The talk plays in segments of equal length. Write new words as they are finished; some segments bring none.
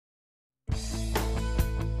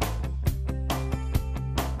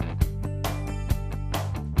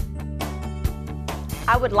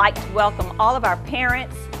I would like to welcome all of our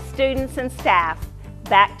parents, students, and staff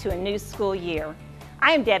back to a new school year.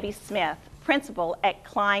 I am Debbie Smith, principal at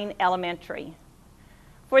Klein Elementary.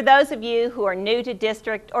 For those of you who are new to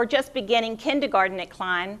district or just beginning kindergarten at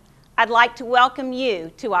Klein, I'd like to welcome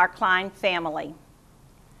you to our Klein family.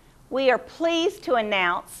 We are pleased to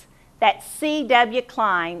announce that C.W.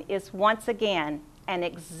 Klein is once again an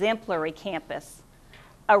exemplary campus,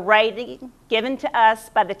 a rating given to us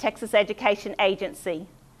by the Texas Education Agency.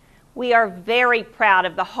 We are very proud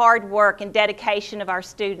of the hard work and dedication of our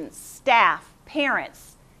students, staff,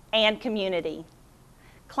 parents, and community.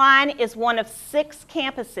 Klein is one of 6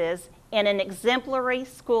 campuses in an exemplary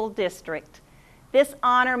school district. This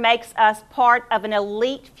honor makes us part of an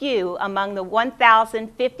elite few among the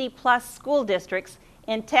 1,050+ school districts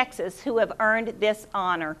in Texas who have earned this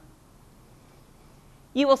honor.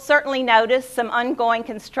 You will certainly notice some ongoing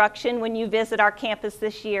construction when you visit our campus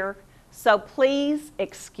this year, so please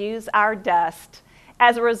excuse our dust.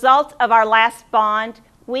 As a result of our last bond,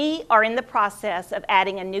 we are in the process of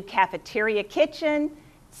adding a new cafeteria kitchen,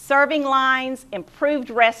 serving lines, improved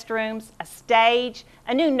restrooms, a stage,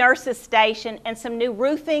 a new nurses station, and some new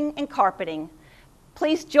roofing and carpeting.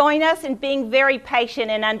 Please join us in being very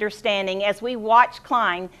patient and understanding as we watch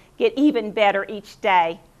Klein get even better each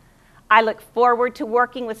day. I look forward to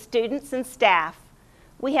working with students and staff.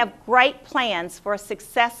 We have great plans for a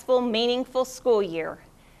successful, meaningful school year.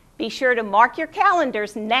 Be sure to mark your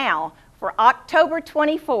calendars now for October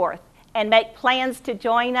 24th and make plans to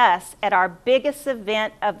join us at our biggest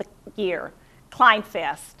event of the year, Klein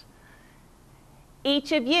Fest.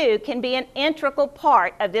 Each of you can be an integral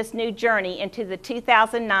part of this new journey into the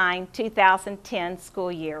 2009-2010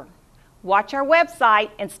 school year. Watch our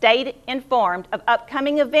website and stay informed of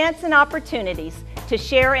upcoming events and opportunities to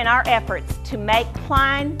share in our efforts to make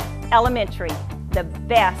Klein Elementary the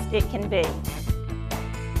best it can be.